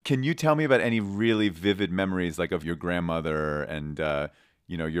Can you tell me about any really vivid memories, like of your grandmother and,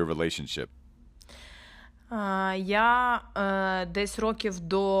 your relationship? Я десь років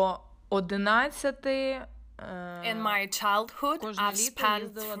до 11 In my childhood, I've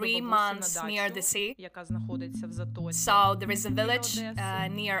spent 3 months near the sea. So there is a village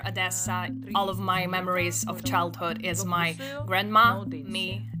near Odessa. All of my memories of childhood is my grandma,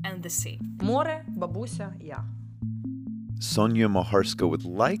 me, and the sea. Море, бабуся, я. Sonia Moharska would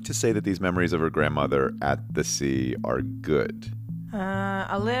like to say that these memories of her grandmother at the sea are good.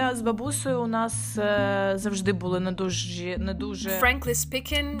 Але з бабусею у нас завжди були не дуже Frankly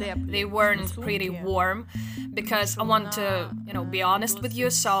speaking, they weren't pretty warm because I want to, be honest with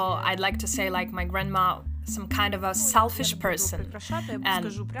you, so I'd like to say like my grandma some kind of a selfish person. And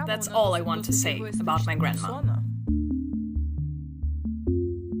that's all I want to say about my grandma.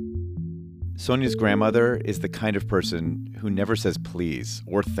 Sonia's grandmother is the kind of person who never says please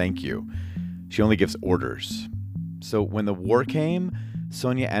or thank you. She only gives orders. So when the war came,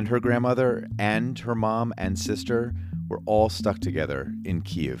 Sonia and her grandmother and her mom and sister were all stuck together in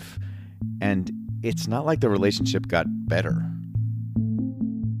Kyiv. And it's not like the relationship got better.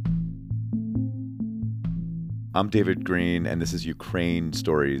 I'm David Green, and this is Ukraine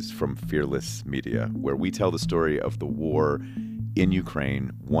Stories from Fearless Media, where we tell the story of the war in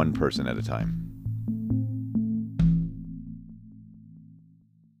Ukraine, one person at a time.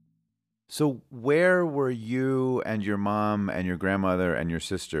 So where were you and your mom and your grandmother and your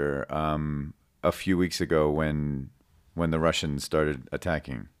sister a few weeks ago when the Russians started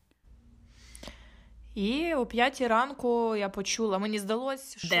attacking? І о 5 ранку я почула, мені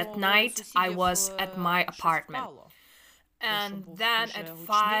здалось, що That night I was at my apartment. And then at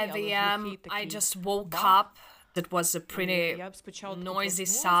 5 a.m. I just woke up. It was a pretty noisy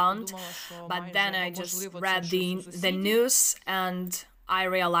sound, but then I just read the news and I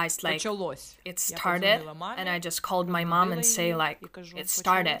realized like it started, and I just called my mom and say like it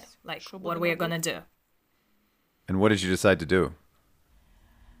started, like what we're gonna do. And what did you decide to do?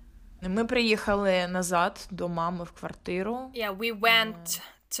 Ми приїхали назад до мами в квартиру. Yeah, we went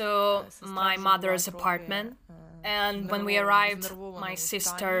to my mother's apartment. And when we arrived, my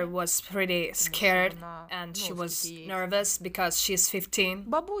sister was pretty scared and she was nervous because she's 15.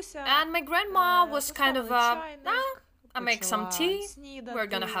 And my grandma was kind of, I make some tea, we're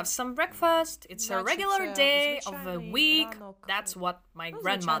gonna have some breakfast, it's a regular day of the week. That's what my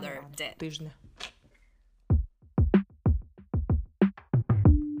grandmother did.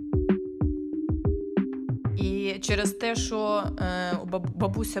 І через те, що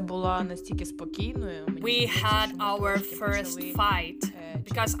бабуся була настільки спокійною, we had our first fight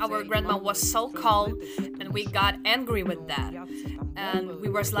because our grandma was so calm and we got angry with that. And we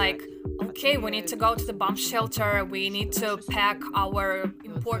was like, okay, we need to go to the bomb shelter, we need to pack our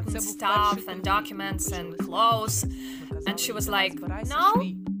important stuff and documents and clothes. And she was like, no,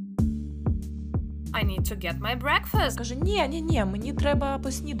 I need to get my breakfast. Каже, ні, мені треба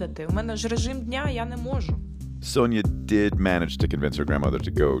поснідати. У мене ж режим дня, я не можу. Sonia did manage to convince her grandmother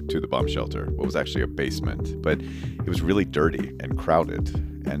to go to the bomb shelter, what was actually a basement, but it was really dirty and crowded.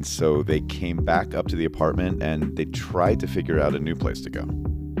 And so they came back up to the apartment and they tried to figure out a new place to go.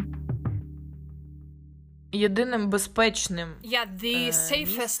 Єдиним безпечним the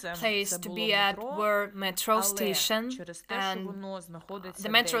safest place to be at were metro station, and the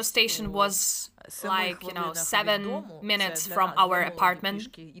metro station was like 7 minutes from our apartment,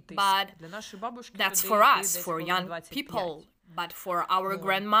 but that's for us, for young people. But for our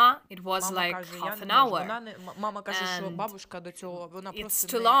grandma, it was like half an hour. And it's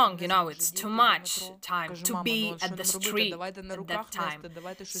too long, it's too much time to be at the street at that time.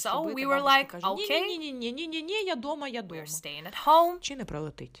 So we were like, okay, we're staying at home.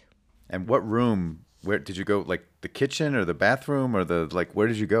 And what room, where did you go, like the kitchen or the bathroom or where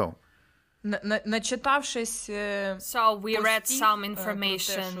did you go? Начитавшись, so we read some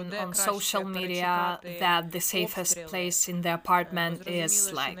information on social media that the safest place in the apartment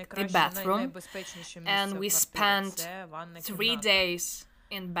is like the bathroom, and we spent 3 days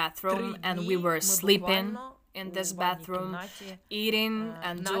in bathroom and we were sleeping in this bathroom, eating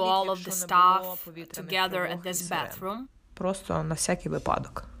and do all of the stuff together at this bathroom. Просто на всякий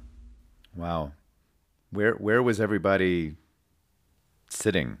випадок. Wow. Where was everybody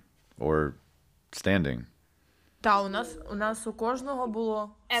sitting? Or standing? У нас у кожного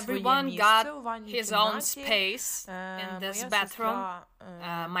було Everyone got his own space in this bathroom.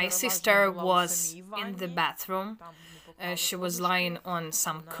 My sister was in the bathroom. She was lying on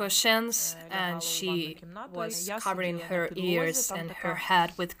some cushions and she was covering her ears and her head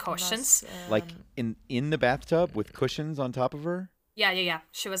with cushions. Like in the bathtub with cushions on top of her? Yeah.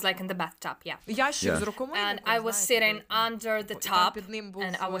 She was like in the bathtub, yeah. Yeah. And I was sitting under the tub,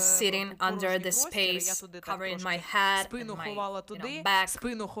 and I was sitting under the space, covering my head and my back.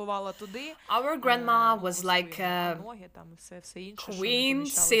 Our grandma was like a queen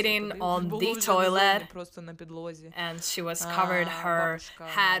sitting on the toilet, and she was covered her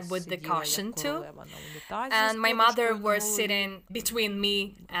head with the cushion too. And my mother was sitting between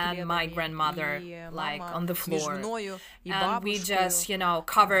me and my grandmother, like on the floor. And we just,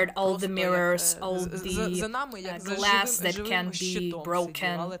 covered all the mirrors, all the glass that can be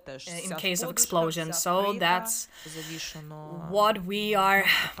broken in case of explosion. So that's what we are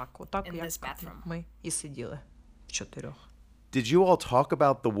in this bathroom. Did you all talk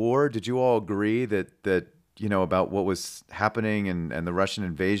about the war? Did you all agree that about what was happening and the Russian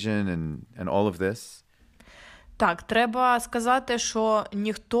invasion and all of this? Так, треба сказати, що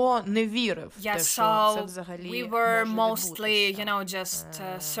ніхто не вірив в те, що це взагалі we were mostly, just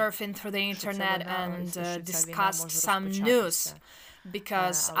surfing through the internet and discussed some news.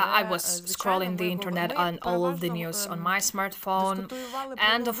 Because I was scrolling the internet on all of the news on my smartphone,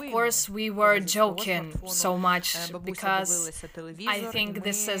 and of course we were joking so much because I think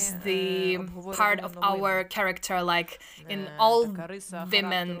this is the part of our character, like in all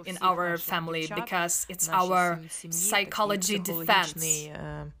women in our family, because it's our psychology defense.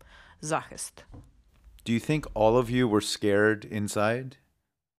 Do you think all of you were scared inside?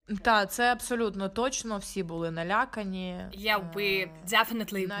 Так, це абсолютно точно, всі були налякані. Yeah, we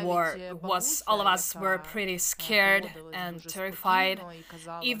definitely were. All of us were pretty scared and terrified.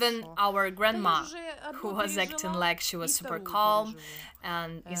 Even our grandma, who was acting like she was super calm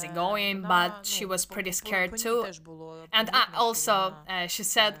and easygoing, but she was pretty scared too. And also, she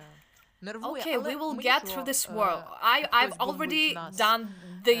said, okay, we will get through this war. I've already done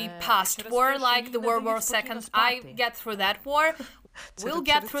the past war, like the World War II. I get through that war. We'll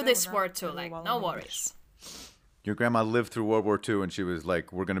get through this war too, like, no worries. Your grandma lived through World War II and she was like,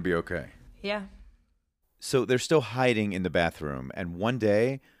 we're going to be okay. Yeah. So they're still hiding in the bathroom, and one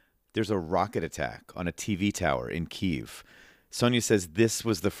day there's a rocket attack on a TV tower in Kyiv. Sonia says this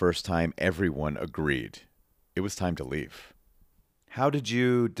was the first time everyone agreed. It was time to leave. How did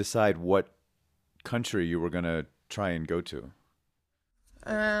you decide what country you were going to try and go to?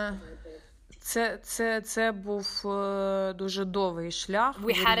 Це був дуже довгий шлях.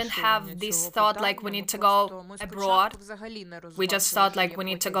 We hadn't have this thought like we need to go abroad. We just thought like we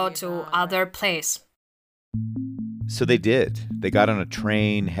need to go to other place. So they did. They got on a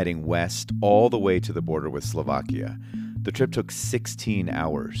train heading west all the way to the border with Slovakia. The trip took 16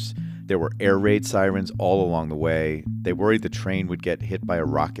 hours. There were air raid sirens all along the way. They worried the train would get hit by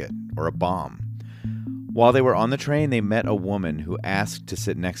a rocket or a bomb. While they were on the train, they met a woman who asked to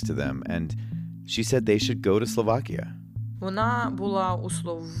sit next to them, and she said they should go to Slovakia. Вона була у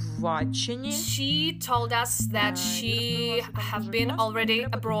Словаччині. She told us that she have been already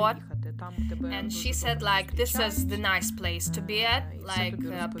abroad. And she said, like, this is the nice place to be at. Like,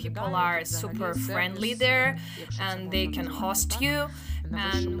 people are super friendly there, and they can host you.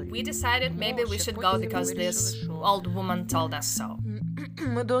 And we decided maybe we should go because this old woman told us so.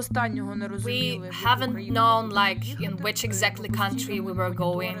 We haven't known, like, in which exactly country we were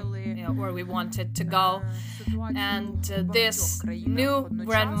going, where we wanted to go. And this new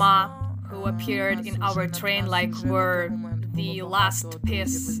grandma who appeared in our train, like, were the last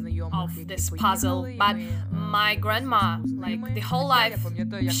piece of this puzzle. But my grandma, like, the whole life,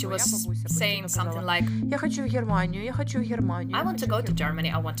 she was saying something like, Я хочу в Германію, я хочу в Германію. I want to go to Germany,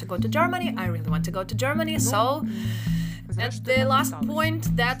 I want to go to Germany, I really want to go to Germany. So at the last point,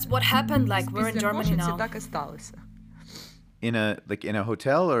 that's what happened. Like, we're in Germany now. In a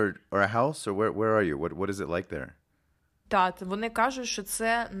hotel or a house, or where are you? What is it like there? Так, вони кажуть, що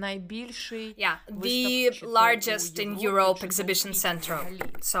це найбільший the largest in Europe exhibition center.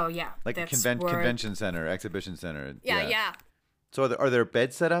 So like a convention center, exhibition center. Yeah. So are there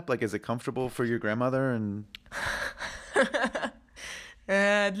beds set up? Like, is it comfortable for your grandmother? And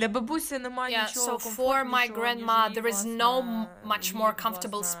Для бабусі немає нічого so for my grandma, there is no much more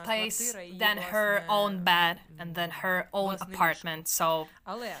comfortable space than her own bed and then her own apartment. So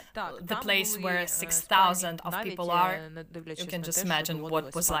the place where 6,000 of people are, you can just imagine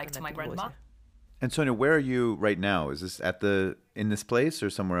what was like to my grandma. And Sonia, where are you right now? Is this in this place or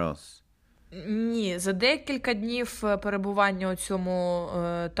somewhere else? Ні, за декілька днів перебування у цьому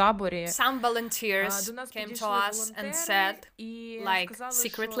таборі some volunteers came to us and said, like,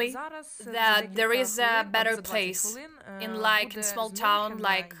 secretly, that there is a better place in like a small town,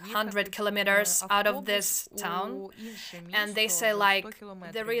 like 100 kilometers out of this town. And they say like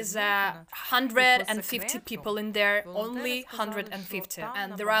there is 150 people in there, only 150.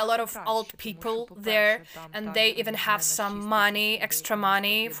 And there are a lot of old people there, and they even have some money, extra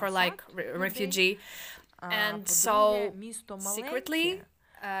money for like refugee. And so secretly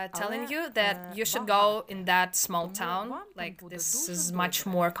telling you that you should go in that small town, like this is much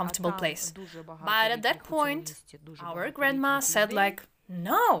more comfortable place. But at that point, our grandma said like,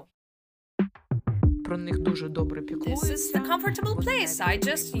 no. This is the comfortable place. I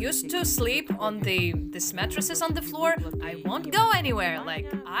just used to sleep on these mattresses on the floor. I won't go anywhere.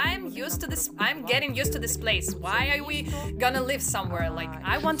 Like, I'm used to this. I'm getting used to this place. Why are we gonna live somewhere? Like,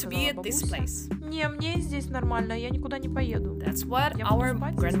 I want to be at this place. That's what our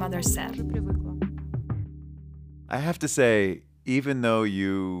grandmother said. I have to say, even though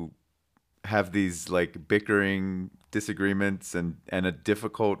you have these like bickering disagreements and a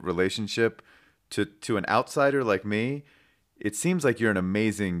difficult relationship, to an outsider like me, it seems like you're an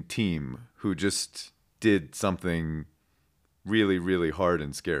amazing team who just did something really, really hard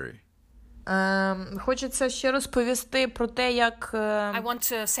and scary. Хочеться ще розповісти про те, як I want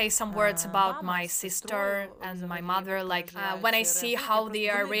to say some words about my sister and my mother, like when I see how they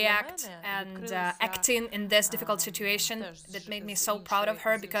react and acting in this difficult situation, that made me so proud of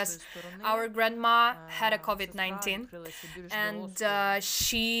her, because our grandma had a COVID-19 and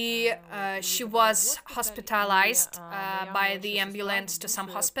she was hospitalized by the ambulance to some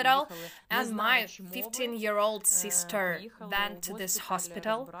hospital, and my 15-year-old sister went to this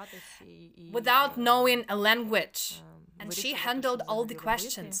hospital without knowing a language, and she handled all the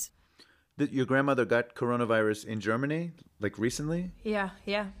questions. Your grandmother got coronavirus in Germany, like recently? Yeah.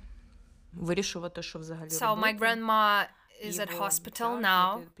 So my grandma is at hospital now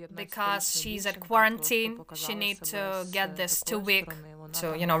because she's at quarantine. She needs to get this 2 weeks to,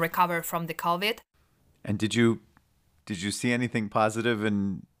 recover from the COVID. And did you see anything positive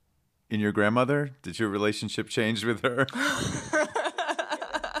in your grandmother? Did your relationship change with her?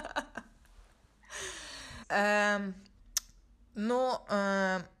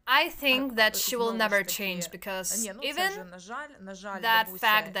 I think that she will never change, because even that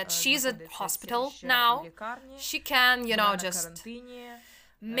fact that she's at hospital now, she can, just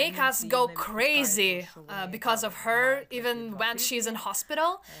make us go crazy because of her, even when she's in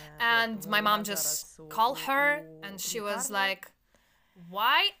hospital. And my mom just called her and she was like,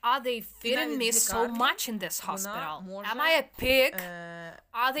 why are they feeding me so much in this hospital? Am I a pig?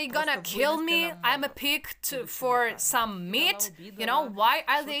 Are they gonna kill me? I'm a pig for some meat? Why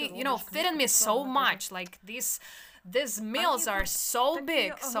are they, feeding me so much? Like these meals are so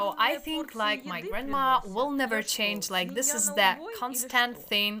big. So I think like my grandma will never change. Like this is the constant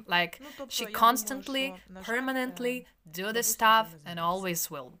thing. Like she constantly, permanently do this stuff and always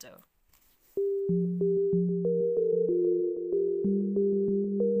will do.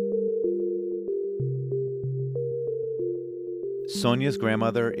 Sonia's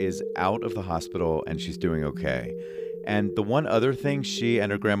grandmother is out of the hospital and she's doing okay. And the one other thing she and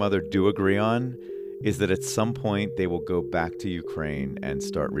her grandmother do agree on is that at some point they will go back to Ukraine and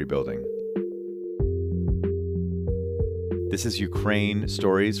start rebuilding. This is Ukraine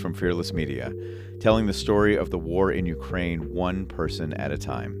Stories from Fearless Media, telling the story of the war in Ukraine one person at a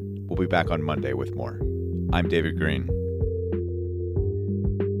time. We'll be back on Monday with more. I'm David Green.